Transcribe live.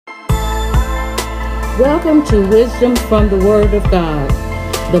Welcome to Wisdom from the Word of God,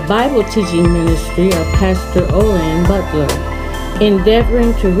 the Bible teaching ministry of Pastor Olan Butler,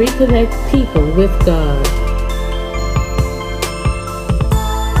 endeavoring to reconnect people with God.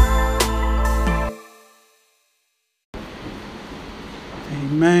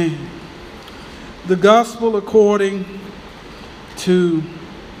 Amen. The Gospel according to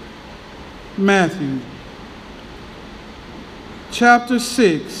Matthew, chapter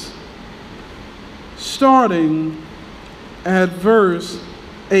 6. Starting at verse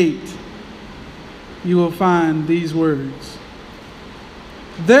 8, you will find these words.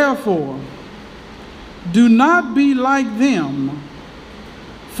 Therefore, do not be like them,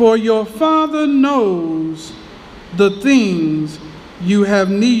 for your Father knows the things you have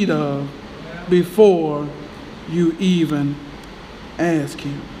need of before you even ask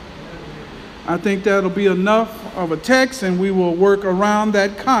Him. I think that'll be enough of a text, and we will work around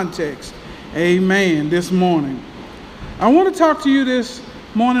that context. Amen. This morning, I want to talk to you this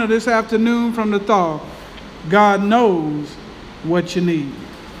morning or this afternoon from the thought, God knows what you need.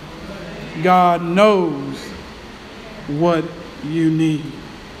 God knows what you need.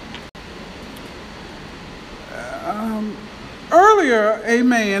 Earlier,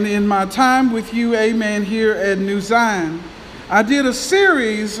 amen, in my time with you, amen, here at New Zion, I did a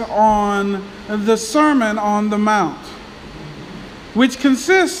series on the Sermon on the Mount, which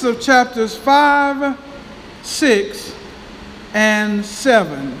consists of chapters 5, 6, and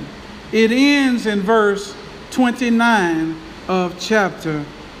 7. It ends in verse 29 of chapter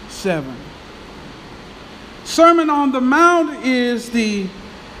 7. Sermon on the Mount is the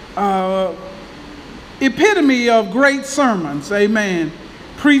epitome of great sermons, amen,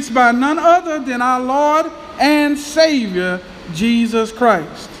 preached by none other than our Lord and Savior, Jesus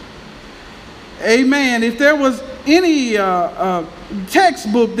Christ. Amen. If there was any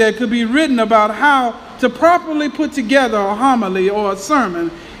textbook that could be written about how to properly put together a homily or a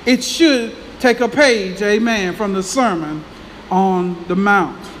sermon, it should take a page, amen, from the Sermon on the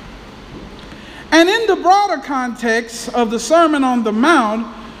Mount. And in the broader context of the Sermon on the Mount,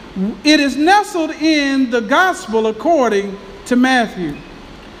 it is nestled in the Gospel according to Matthew.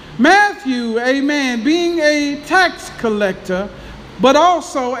 Matthew, amen, being a tax collector, but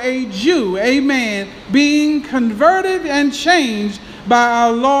also a Jew, amen, being converted and changed by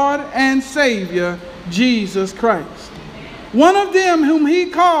our Lord and Savior, Jesus Christ. One of them whom he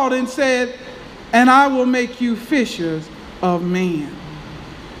called and said, "And I will make you fishers of men."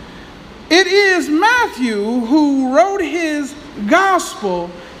 It is Matthew who wrote his gospel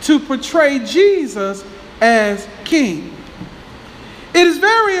to portray Jesus as king. It is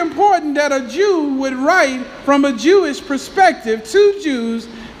very important that a Jew would write from a Jewish perspective to Jews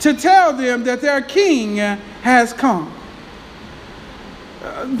to tell them that their king has come.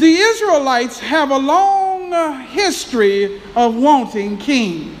 The Israelites have a long history of wanting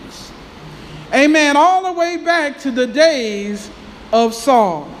kings. Amen. All the way back to the days of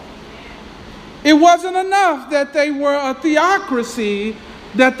Saul. It wasn't enough that they were a theocracy,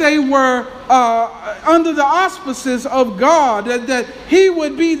 that they were under the auspices of God, that he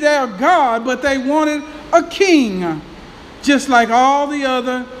would be their God, but they wanted a king, just like all the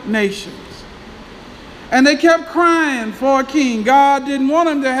other nations. And they kept crying for a king. God didn't want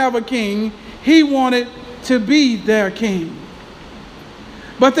them to have a king. He wanted to be their king.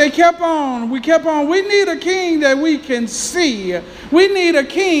 But they kept on. We need a king that we can see. We need a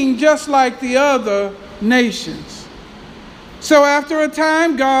king just like the other nations. So after a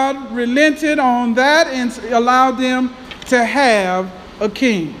time, God relented on that and allowed them to have a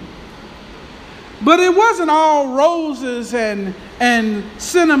king. But it wasn't all roses and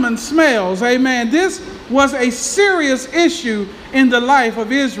cinnamon smells. Amen. This was a serious issue in the life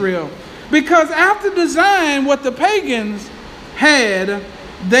of Israel. Because after designing what the pagans had,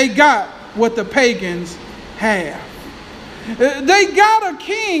 they got what the pagans have. They got a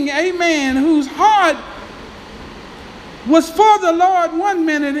king, amen, whose heart was for the Lord one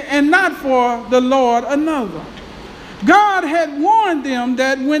minute and not for the Lord another. God had warned them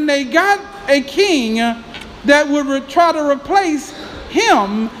that when they got a king that would try to replace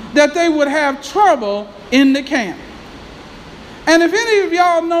him, that they would have trouble in the camp. And if any of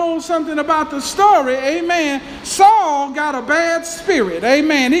y'all know something about the story, amen, Saul got a bad spirit,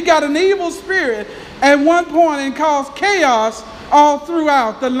 amen. He got an evil spirit at one point and caused chaos all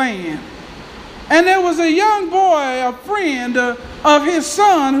throughout the land. And there was a young boy, a friend of his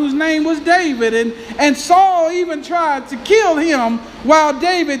son, whose name was David. And Saul even tried to kill him while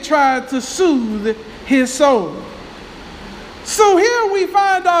David tried to soothe his soul. So here we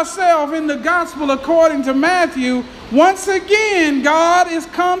find ourselves in the gospel according to Matthew. Once again, God is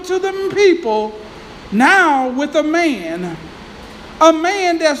come to the people Now with a man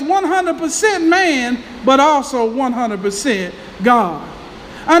that's 100% man, but also 100% God.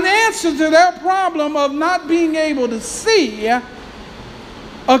 An answer to their problem of not being able to see a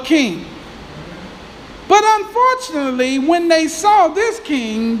king. But unfortunately, when they saw this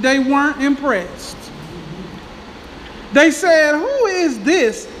king, they weren't impressed. They said, who is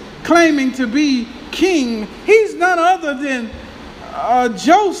this claiming to be king? He's none other than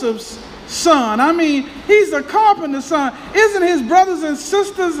Joseph's son. I mean, he's a carpenter's son. Isn't his brothers and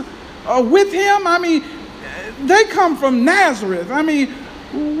sisters with him? I mean, they come from Nazareth. I mean,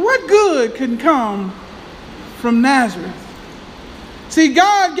 what good can come from Nazareth? See,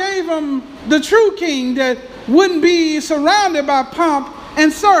 God gave him the true king that wouldn't be surrounded by pomp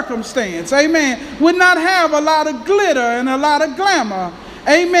and circumstance. Amen. Would not have a lot of glitter and a lot of glamour.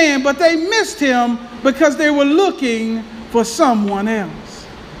 Amen. But they missed him because they were looking for someone else.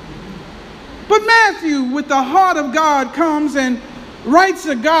 But Matthew, with the heart of God, comes and writes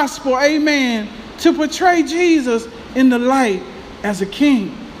the gospel, amen, to portray Jesus in the light as a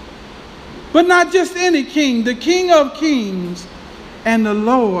king. But not just any king, the King of Kings and the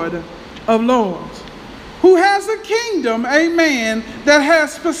Lord of Lords, who has a kingdom, amen, that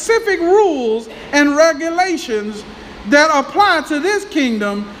has specific rules and regulations that apply to this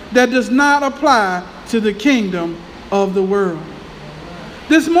kingdom that does not apply to the kingdom of the world.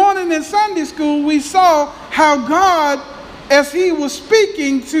 This morning in Sunday school, we saw how God, as he was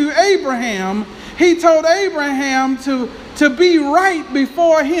speaking to Abraham, he told Abraham to be right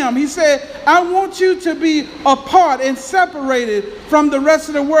before him. He said, I want you to be apart and separated from the rest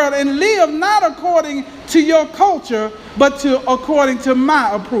of the world and live not according to your culture, but according to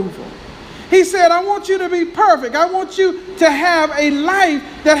my approval. He said, I want you to be perfect. I want you to have a life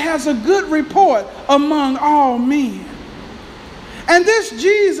that has a good report among all men. And this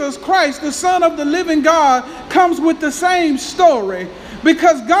Jesus Christ, the Son of the living God, comes with the same story,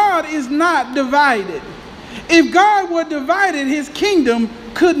 because God is not divided. If God were divided, his kingdom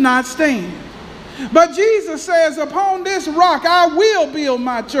could not stand. But Jesus says, upon this rock I will build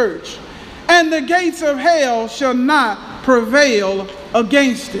my church, and the gates of hell shall not prevail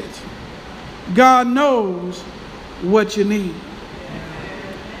against it. God knows what you need.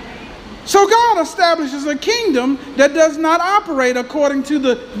 So God establishes a kingdom that does not operate according to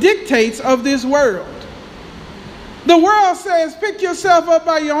the dictates of this world. The world says, pick yourself up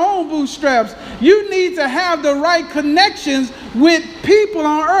by your own bootstraps. You need to have the right connections with people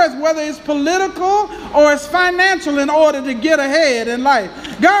on earth, whether it's political or it's financial, in order to get ahead in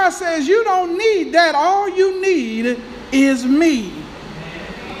life. God says you don't need that. All you need is me.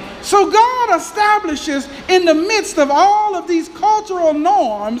 So God establishes in the midst of all of these cultural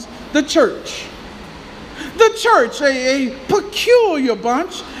norms, the church. The church, a peculiar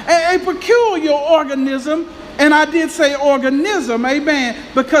bunch, a peculiar organism. And I did say organism, amen,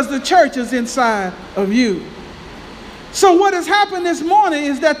 because the church is inside of you. So what has happened this morning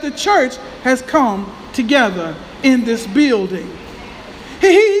is that the church has come together in this building.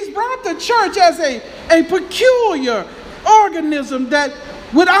 He's brought the church as a peculiar organism that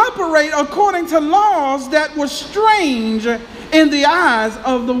would operate according to laws that were strange in the eyes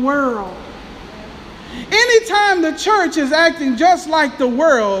of the world. Anytime the church is acting just like the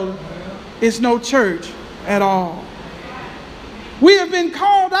world, it's no church at all. We have been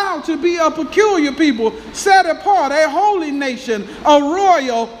called out to be a peculiar people, set apart, a holy nation, a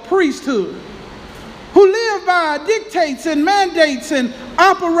royal priesthood, who live by dictates and mandates and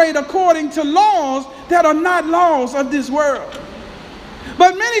operate according to laws that are not laws of this world.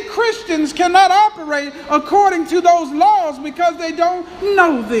 But many Christians cannot operate according to those laws because they don't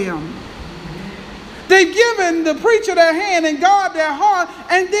know them. They've given the preacher their hand and God their heart,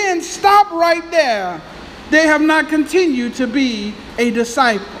 and then stop right there. They have not continued to be a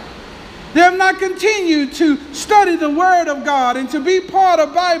disciple. They have not continued to study the Word of God and to be part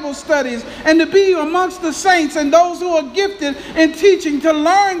of Bible studies and to be amongst the saints and those who are gifted in teaching, to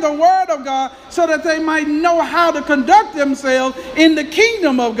learn the Word of God so that they might know how to conduct themselves in the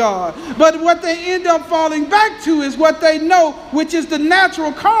kingdom of God. But what they end up falling back to is what they know, which is the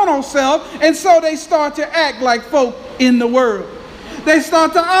natural carnal self, and so they start to act like folk in the world. They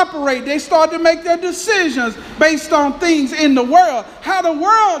start to operate. They start to make their decisions based on things in the world, how the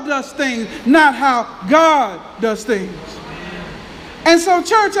world does things, not how God does things. And so,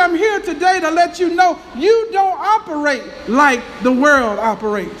 church, I'm here today to let you know you don't operate like the world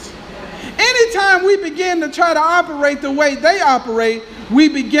operates. Anytime we begin to try to operate the way they operate, we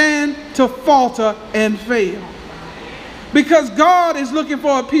begin to falter and fail. Because God is looking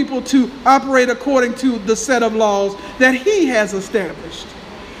for a people to operate according to the set of laws that He has established.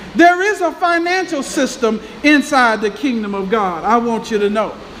 There is a financial system inside the kingdom of God. I want you to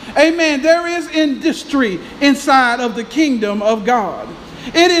know. Amen. There is industry inside of the kingdom of God.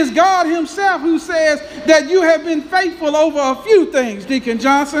 It is God himself who says that you have been faithful over a few things, Deacon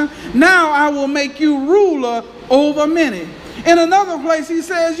Johnson. Now I will make you ruler over many. In another place, he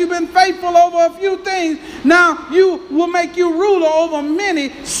says, you've been faithful over a few things. Now you will make you ruler over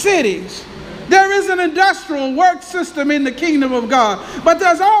many cities. There is an industrial work system in the kingdom of God, but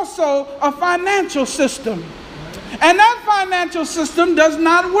there's also a financial system. And that financial system does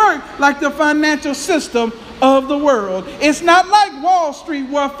not work like the financial system of the world. It's not like Wall Street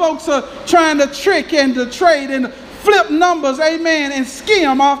where folks are trying to trick and to trade and flip numbers, amen, and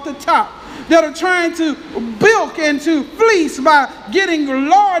skim off the top. That are trying to bilk and to fleece by getting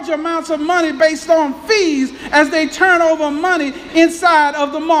large amounts of money based on fees as they turn over money inside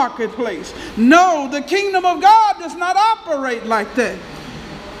of the marketplace. No, the kingdom of God does not operate like that.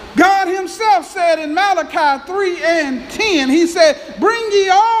 God himself said in Malachi 3:10, he said, bring ye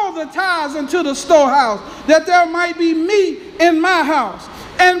all the tithes into the storehouse, that there might be meat in my house.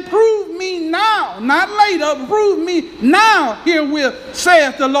 And prove me now, not later, prove me now, herewith,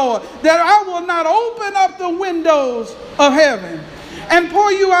 saith the Lord, that I will not open up the windows of heaven and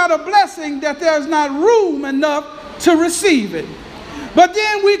pour you out a blessing that there's not room enough to receive it. But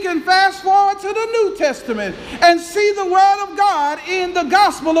then we can fast forward to the New Testament and see the word of God in the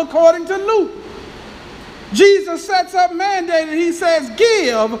gospel according to Luke. Jesus sets up mandated, he says,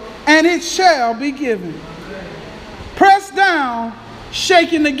 give and it shall be given. Pressed down,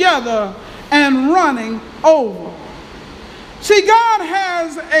 shaken together, and running over. See, God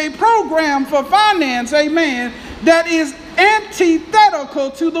has a program for finance, amen, that is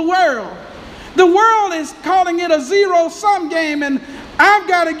antithetical to the world. The world is calling it a zero-sum game, and I've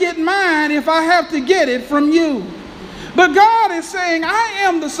got to get mine if I have to get it from you. But God is saying, I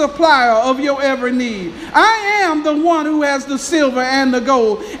am the supplier of your every need. I am the one who has the silver and the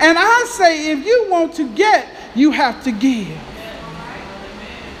gold. And I say, if you want to get, you have to give.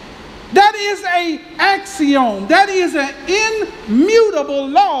 That is an axiom. That is an immutable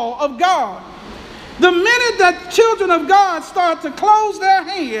law of God. The minute that children of God start to close their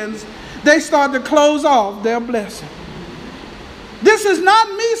hands, they start to close off their blessing. This is not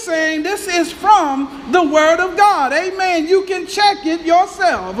me saying, this is from the word of God. Amen. You can check it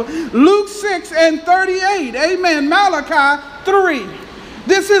yourself. Luke 6:38. Amen. Malachi 3.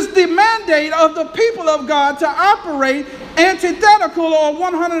 This is the mandate of the people of God to operate antithetical or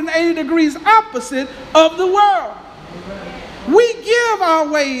 180 degrees opposite of the world. We give our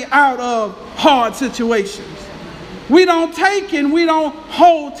way out of hard situations. We don't take and we don't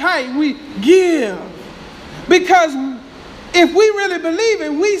hold tight. We give. Because if we really believe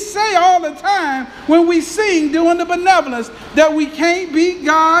it, we say all the time when we sing doing the benevolence that we can't be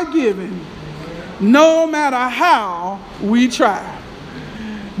God-given, no matter how we try.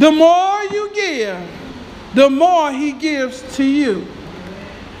 The more you give, the more he gives to you.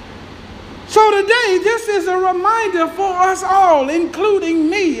 So today, this is a reminder for us all, including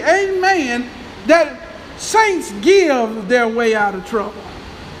me, amen, that saints give their way out of trouble.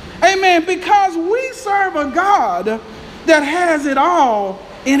 Amen, because we serve a God that has it all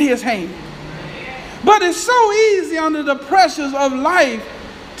in his hand. But it's so easy under the pressures of life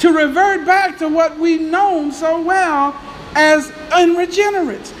to revert back to what we've known so well as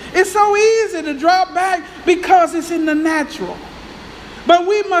unregenerates. It's so easy to drop back because it's in the natural. But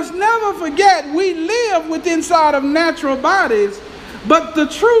we must never forget we live within inside of natural bodies, but the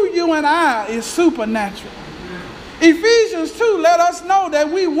true you and I is supernatural. Ephesians 2 let us know that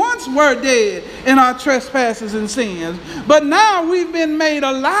we once were dead in our trespasses and sins, but now we've been made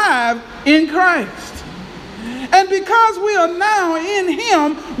alive in Christ. And because we are now in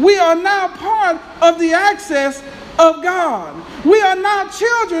him, we are now part of the access of God. We are now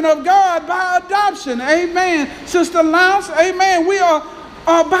children of God by adoption. Amen. Sister Lounce, amen. We are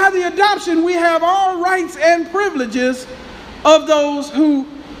by the adoption, we have all rights and privileges of those who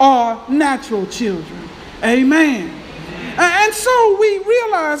are natural children. Amen. And so we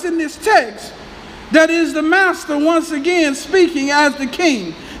realize in this text that is the master once again speaking as the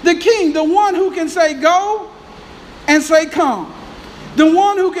king. The king, the one who can say go and say come. The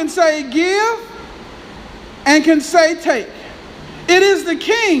one who can say give and can say take. It is the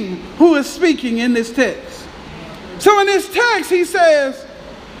king who is speaking in this text. So in this text he says,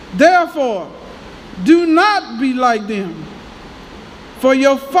 therefore, do not be like them, for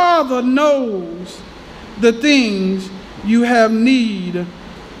your Father knows the things you have need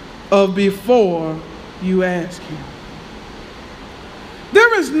of before you ask him.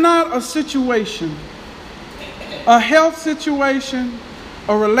 There is not a situation, a health situation,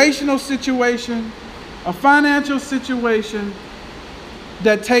 a relational situation, a financial situation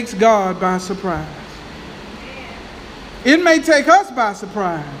that takes God by surprise. It may take us by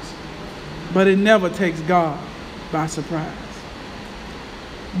surprise, but it never takes God by surprise.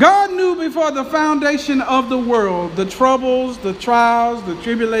 God knew before the foundation of the world the troubles, the trials, the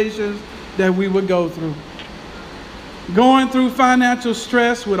tribulations that we would go through. Going through financial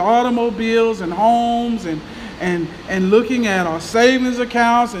stress with automobiles and homes and looking at our savings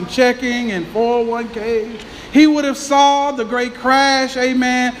accounts and checking and 401ks. He would have saw the great crash,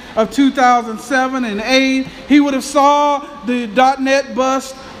 amen, of 2007 and 8. He would have saw the .NET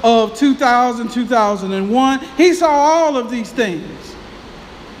bust of 2001. He saw all of these things.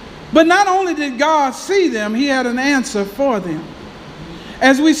 But not only did God see them, he had an answer for them.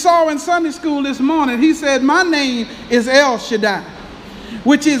 As we saw in Sunday school this morning, he said, my name is El Shaddai,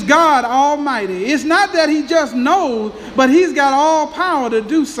 which is God Almighty. It's not that he just knows, but he's got all power to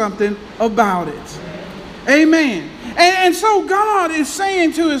do something about it. Amen. And so God is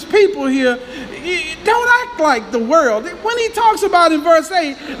saying to his people here, don't act like the world. When he talks about in verse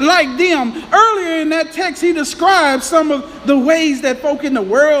 8, like them, earlier in that text, he describes some of the ways that folk in the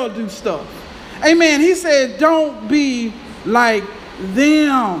world do stuff. Amen. He said, don't be like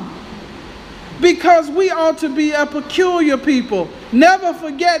them. Because we ought to be a peculiar people. Never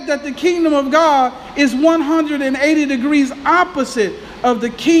forget that the kingdom of God is 180 degrees opposite of the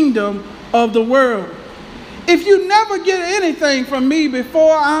kingdom of the world. If you never get anything from me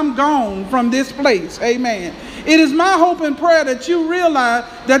before I'm gone from this place, amen, it is my hope and prayer that you realize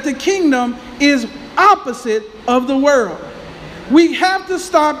that the kingdom is opposite of the world. We have to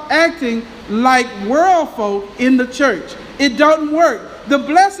stop acting like world folk in the church. It doesn't work. The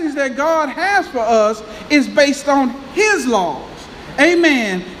blessings that God has for us is based on his laws,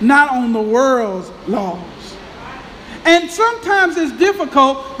 amen, not on the world's laws. And sometimes it's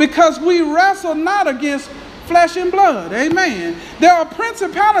difficult because we wrestle not against flesh and blood. Amen. There are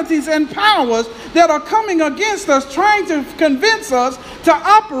principalities and powers that are coming against us, trying to convince us to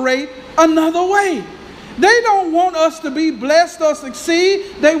operate another way. They don't want us to be blessed or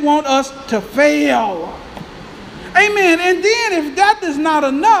succeed. They want us to fail. Amen. And then if that is not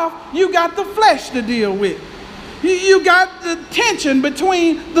enough, you got the flesh to deal with. You got the tension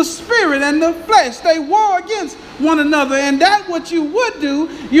between the spirit and the flesh. They war against one another. And that what you would do,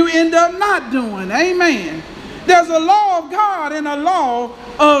 you end up not doing. Amen. There's a law of God and a law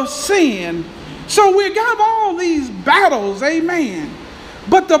of sin. So we got all these battles. Amen.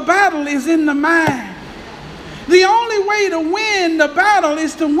 But the battle is in the mind. The only way to win the battle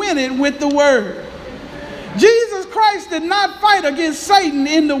is to win it with the word. Jesus Christ did not fight against Satan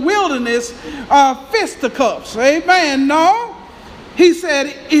in the wilderness fisticuffs. Amen. No. He said,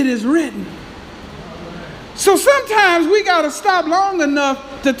 it is written. So sometimes we got to stop long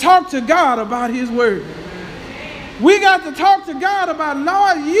enough to talk to God about his word. We got to talk to God about,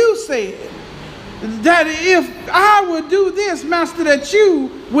 Lord, you said that if I would do this, Master, that you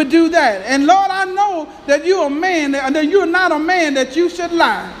would do that. And Lord, I know that you're a man, that you're not a man that you should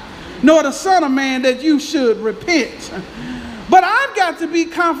lie, nor the son of man that you should repent. But I've got to be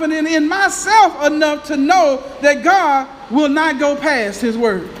confident in myself enough to know that God will not go past his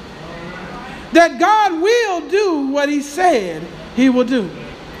word. That God will do what he said he will do.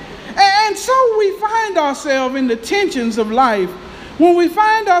 And so we find ourselves in the tensions of life. When we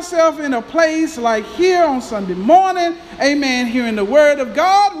find ourselves in a place like here on Sunday morning, amen, hearing the word of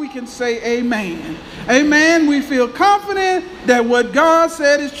God, we can say amen. Amen. We feel confident that what God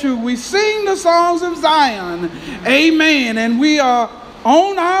said is true. We sing the songs of Zion. Amen. And we are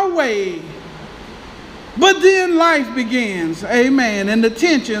on our way. But then life begins. Amen. And the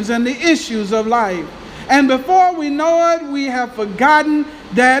tensions and the issues of life. And before we know it, we have forgotten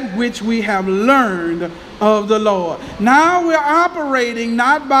that which we have learned of the Lord. Now we're operating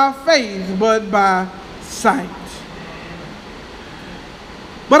not by faith, but by sight.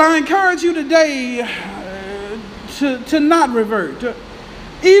 But I encourage you today to not revert.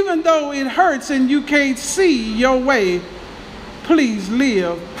 Even though it hurts and you can't see your way, please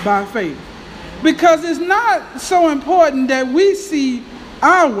live by faith. Because it's not so important that we see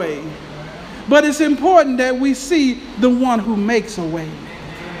our way, but it's important that we see the one who makes a way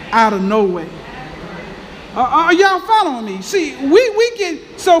out of no way. Are y'all following me? See, we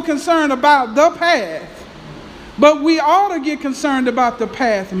get so concerned about the path, but we ought to get concerned about the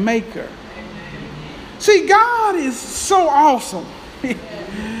path maker. See, God is so awesome,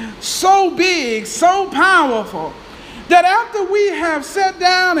 so big, so powerful, That after we have sat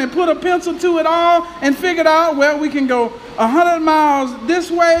down and put a pencil to it all and figured out, well, we can go 100 miles this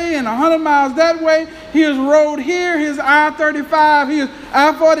way and 100 miles that way. Here's road here, here's I-35, here's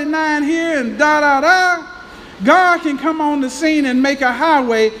I-49 here, and da-da-da. God can come on the scene and make a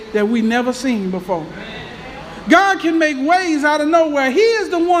highway that we never seen before. God can make ways out of nowhere. He is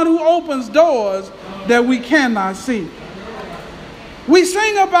the one who opens doors that we cannot see. We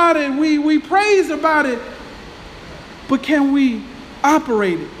sing about it, we praise about it, but can we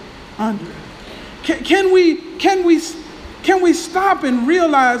operate it under it? Can we stop and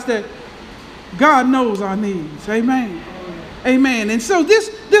realize that God knows our needs? Amen. Amen. And so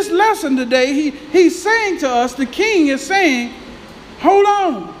this lesson today, he's saying to us, the king is saying, hold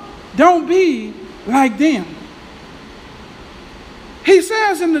on, don't be like them. He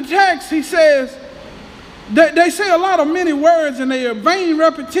says in the text, he says, they say a lot of many words and they are vain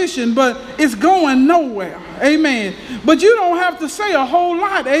repetition, but it's going nowhere. Amen. But you don't have to say a whole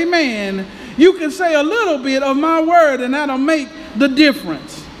lot. Amen. You can say a little bit of my word and that'll make the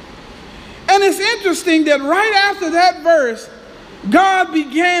difference. And it's interesting that right after that verse, God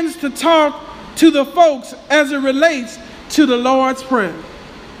begins to talk to the folks as it relates to the Lord's Prayer.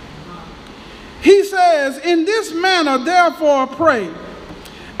 He says, in this manner, therefore, pray,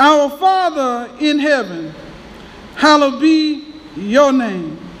 our Father in heaven, hallowed be your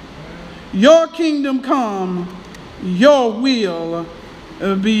name. Your kingdom come, your will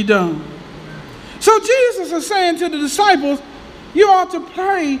be done. So Jesus is saying to the disciples, you ought to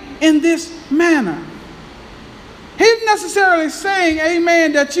pray in this manner. He's necessarily saying,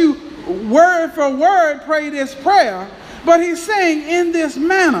 amen, that you word for word pray this prayer, but he's saying in this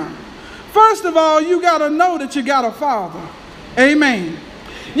manner. First of all, you got to know that you got a Father. Amen.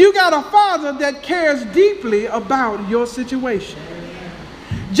 You got a Father that cares deeply about your situation.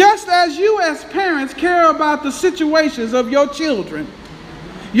 Just as you as parents care about the situations of your children,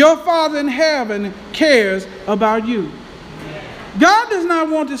 your Father in heaven cares about you. God does not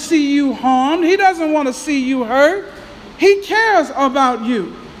want to see you harmed. He doesn't want to see you hurt. He cares about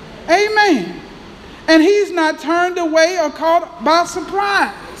you. Amen. And he's not turned away or caught by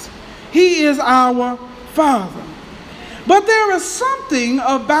surprise. He is our Father. But there is something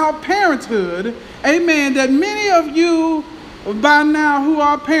about parenthood, amen, that many of you by now who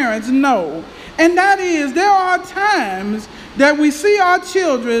are parents know. And that is, there are times that we see our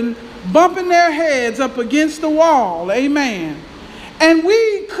children bumping their heads up against the wall, amen. And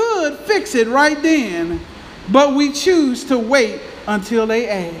we could fix it right then, but we choose to wait until they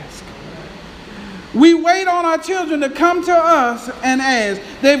ask. We wait on our children to come to us and ask.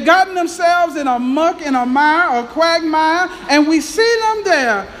 They've gotten themselves in a muck, in a mire, or quagmire, and we see them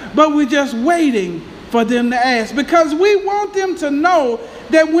there, but we're just waiting for them to ask because we want them to know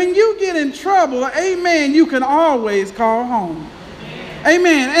that when you get in trouble, amen, you can always call home.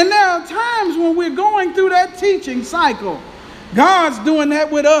 Amen. And there are times when we're going through that teaching cycle. God's doing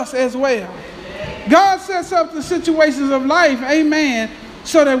that with us as well. God sets up the situations of life, amen,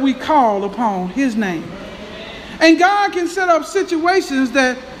 so that we call upon his name. And God can set up situations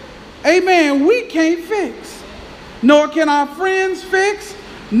that, amen, we can't fix. Nor can our friends fix.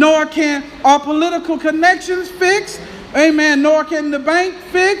 Nor can our political connections fix. Amen. Nor can the bank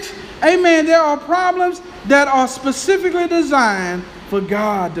fix. Amen. There are problems that are specifically designed for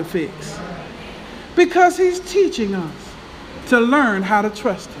God to fix. Because he's teaching us to learn how to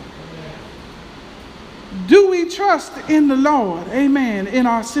trust him. Do we trust in the Lord, amen, in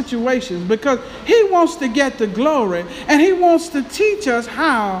our situations? Because he wants to get the glory and he wants to teach us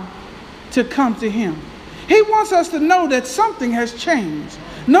how to come to him. He wants us to know that something has changed.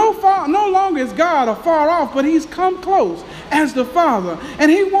 No longer is God afar off, but he's come close as the Father. And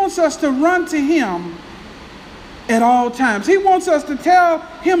he wants us to run to him at all times. He wants us to tell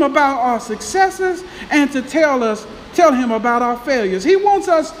him about our successes and to tell him about our failures. He wants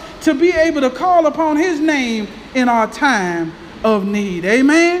us to be able to call upon his name in our time of need.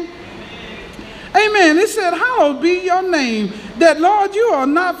 Amen? Amen. It said, hallowed be your name. That, Lord, you are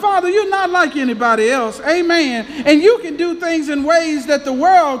not, Father, you're not like anybody else. Amen. And you can do things in ways that the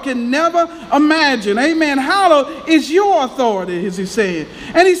world can never imagine. Amen. Hallowed is your authority, as he said.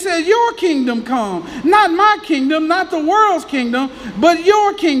 And he said, your kingdom come. Not my kingdom, not the world's kingdom, but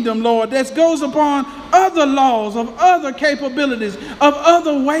your kingdom, Lord, that goes upon other laws, of other capabilities, of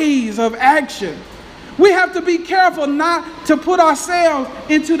other ways of action. We have to be careful not to put ourselves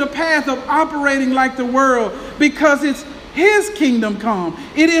into the path of operating like the world, because it's his kingdom come.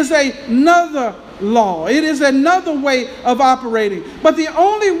 It is another law. It is another way of operating. But the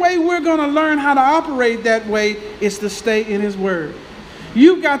only way we're going to learn how to operate that way is to stay in his word.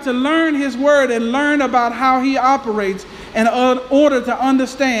 You've got to learn his word and learn about how he operates in order to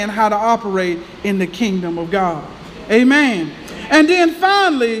understand how to operate in the kingdom of God. Amen. And then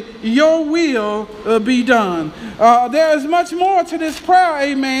finally, your will be done. There is much more to this prayer,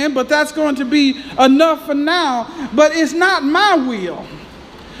 amen, but that's going to be enough for now. But it's not my will,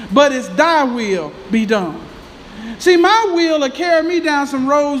 but it's thy will be done. See, my will carry me down some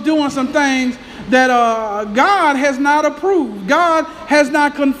roads doing some things that God has not approved. God has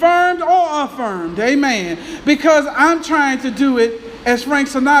not confirmed or affirmed, amen, because I'm trying to do it, as Frank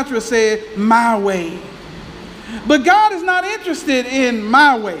Sinatra said, my way. But God is not interested in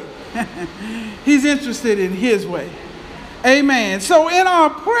my way. He's interested in his way. Amen. So in our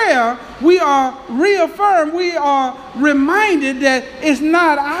prayer, we are reaffirmed, we are reminded that it's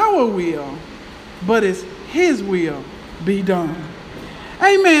not our will, but it's his will be done.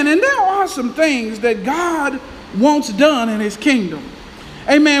 Amen. And there are some things that God wants done in his kingdom.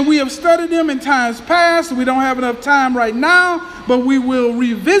 Amen. We have studied them in times past. We don't have enough time right now, but we will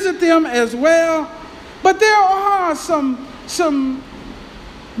revisit them as well. But there are some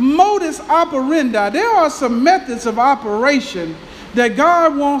modus operandi. There are some methods of operation that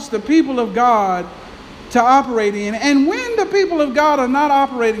God wants the people of God to operate in. And when the people of God are not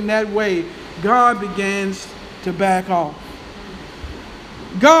operating that way, God begins to back off.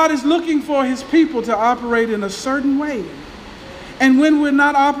 God is looking for his people to operate in a certain way. And when we're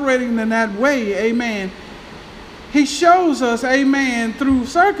not operating in that way, amen, he shows us, amen, through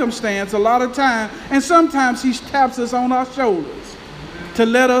circumstance a lot of time. And sometimes he taps us on our shoulders to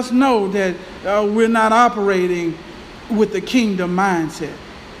let us know that we're not operating with the kingdom mindset.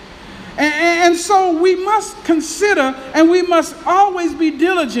 And so we must consider, and we must always be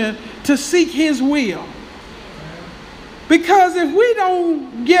diligent to seek his will. Because if we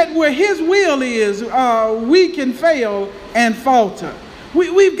don't get where his will is, we can fail and falter.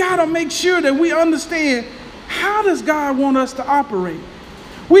 We've got to make sure that we understand, how does God want us to operate?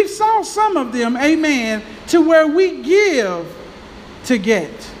 We saw some of them, amen, to where we give to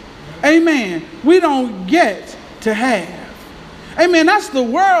get. Amen. We don't get to have. Amen. That's the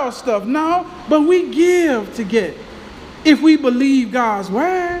world stuff. No, but we give to get. If we believe God's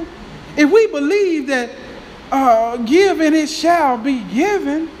word, if we believe that give and it shall be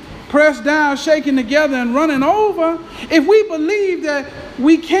given, pressed down, shaken together, and running over, if we believe that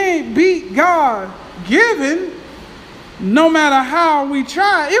we can't beat God given, no matter how we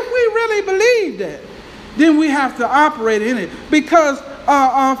try, if we really believe that, then we have to operate in it, because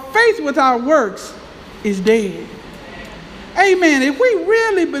our faith without works is dead. Amen. If we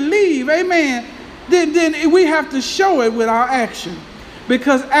really believe, amen, then we have to show it with our action,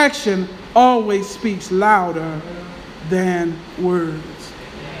 because action always speaks louder than words.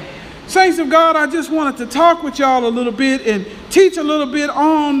 Saints of God, I just wanted to talk with y'all a little bit and teach a little bit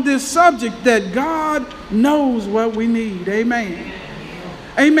on this subject, that God knows what we need. Amen.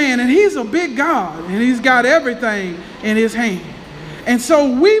 Amen. And he's a big God, and he's got everything in his hand. And so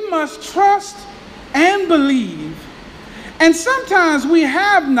we must trust and believe. And sometimes we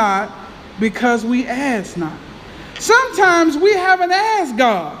have not because we ask not. Sometimes we haven't asked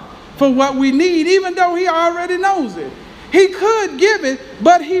God for what we need, even though he already knows it. He could give it,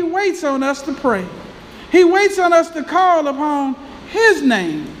 but he waits on us to pray. He waits on us to call upon his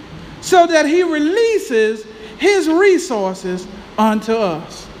name so that he releases his resources unto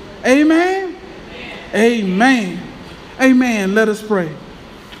us. Amen? Amen. Amen. Let us pray.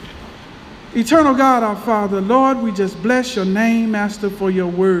 Eternal God, our Father, Lord, we just bless your name, Master, for your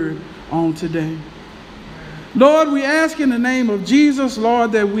word on today. Lord, we ask in the name of Jesus,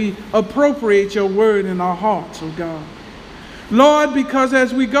 Lord, that we appropriate your word in our hearts, oh God. Lord, because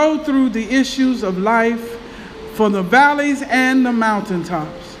as we go through the issues of life, for the valleys and the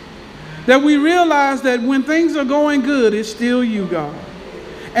mountaintops, that we realize that when things are going good, it's still you, God.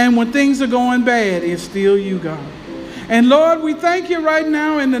 And when things are going bad, it's still you, God. And Lord, we thank you right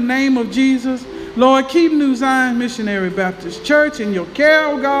now in the name of Jesus. Lord, keep New Zion Missionary Baptist Church in your care,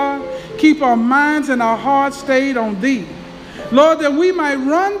 oh God. Keep our minds and our hearts stayed on thee. Lord, that we might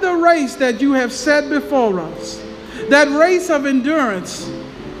run the race that you have set before us. That race of endurance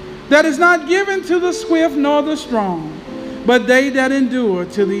that is not given to the swift nor the strong, but they that endure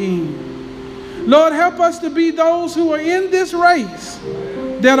to the end. Lord, help us to be those who are in this race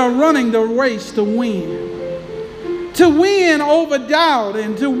that are running the race to win. To win over doubt,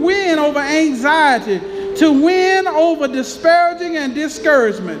 and to win over anxiety, to win over disparaging and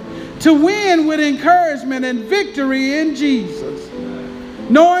discouragement, to win with encouragement and victory in Jesus.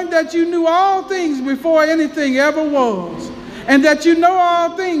 Knowing that you knew all things before anything ever was, and that you know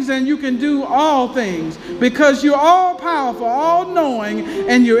all things and you can do all things, because you're all powerful, all knowing,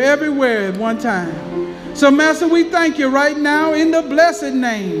 and you're everywhere at one time. So, Master, we thank you right now in the blessed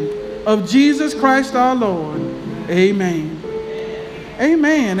name of Jesus Christ our Lord. Amen.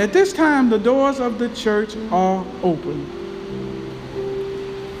 Amen. At this time, the doors of the church are open.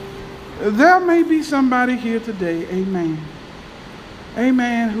 There may be somebody here today, amen,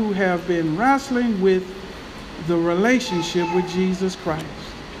 who have been wrestling with the relationship with Jesus Christ.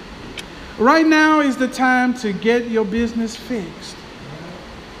 Right now is the time to get your business fixed.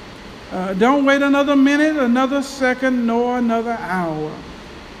 Don't wait another minute, another second, nor another hour,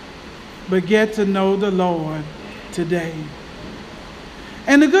 but get to know the Lord today.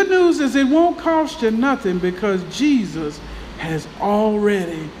 And the good news is it won't cost you nothing, because Jesus has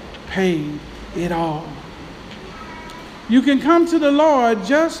already paid it all. You can come to the Lord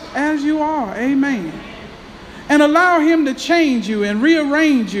just as you are, amen, and allow him to change you and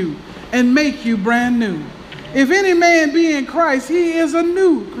rearrange you and make you brand new. If any man be in Christ, he is a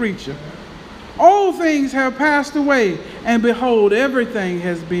new creature. All things have passed away, and behold, everything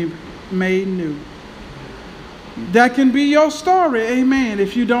has been made new. That can be your story, amen.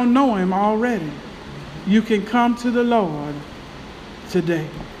 If you don't know him already, you can come to the Lord today.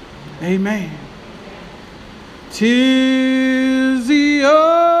 Amen. 'Tis the old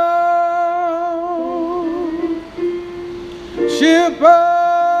ship of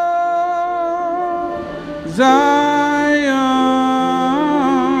Zion.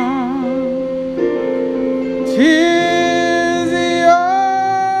 'Tis the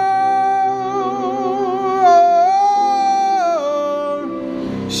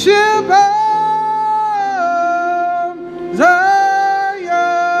old ship of Zion.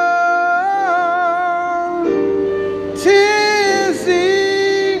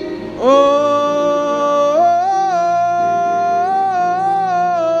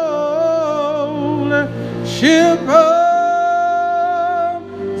 Ship of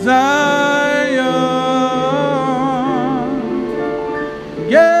Zion,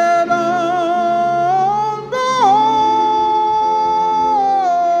 get on board,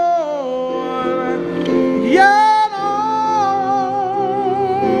 get on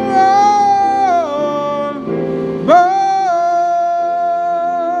board.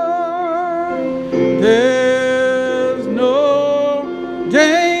 There's no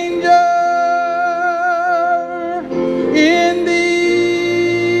danger in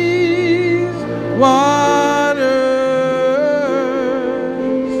these waters.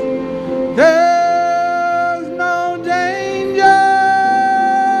 There's no danger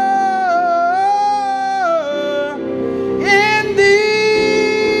in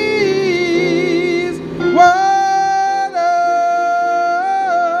these waters.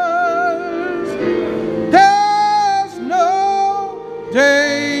 There's no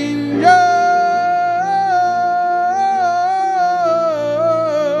danger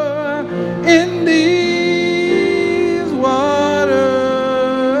in these waters.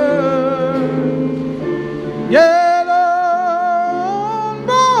 Get on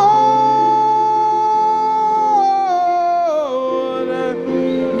board.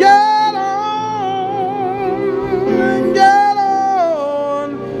 Get on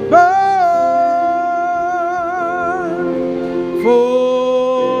board.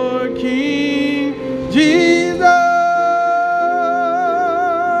 For King Jesus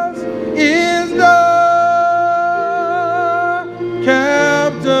is the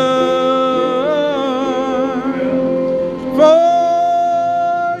captain.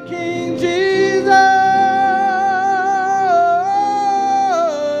 For King Jesus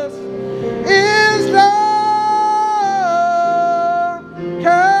is the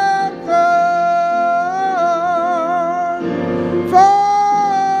captain.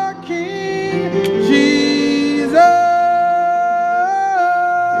 For King Jesus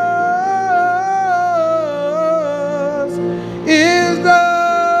is the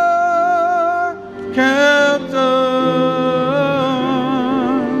captain.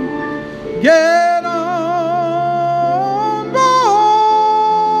 Get on board.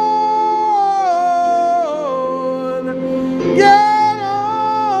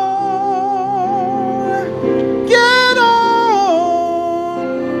 Get on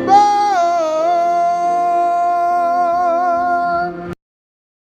board.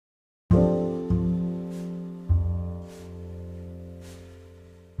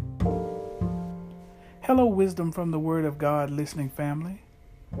 Hello, Wisdom from the Word of God listening family.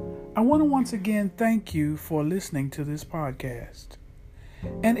 I want to once again thank you for listening to this podcast.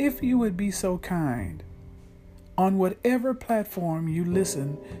 And if you would be so kind, on whatever platform you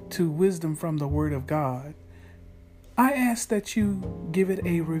listen to Wisdom from the Word of God, I ask that you give it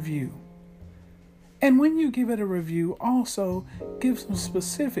a review. And when you give it a review, also give some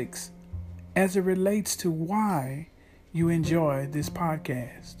specifics as it relates to why you enjoy this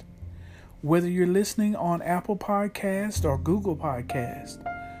podcast. Whether you're listening on Apple Podcast or Google Podcast,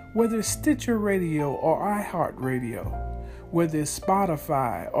 whether it's Stitcher Radio or iHeartRadio, whether it's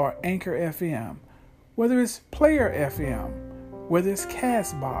Spotify or Anchor FM, whether it's Player FM, whether it's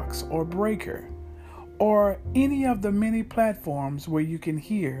Castbox or Breaker, or any of the many platforms where you can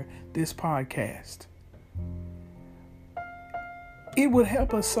hear this podcast. It would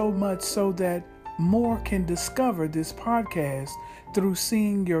help us so much so that more can discover this podcast through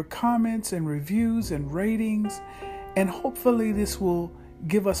seeing your comments and reviews and ratings, and hopefully this will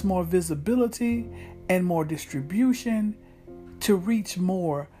give us more visibility and more distribution to reach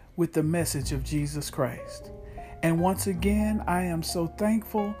more with the message of Jesus Christ. And once again, I am so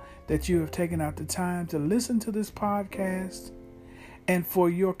thankful that you have taken out the time to listen to this podcast, and for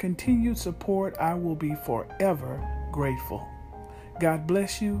your continued support, I will be forever grateful. God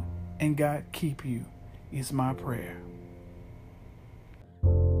bless you and God keep you is my prayer.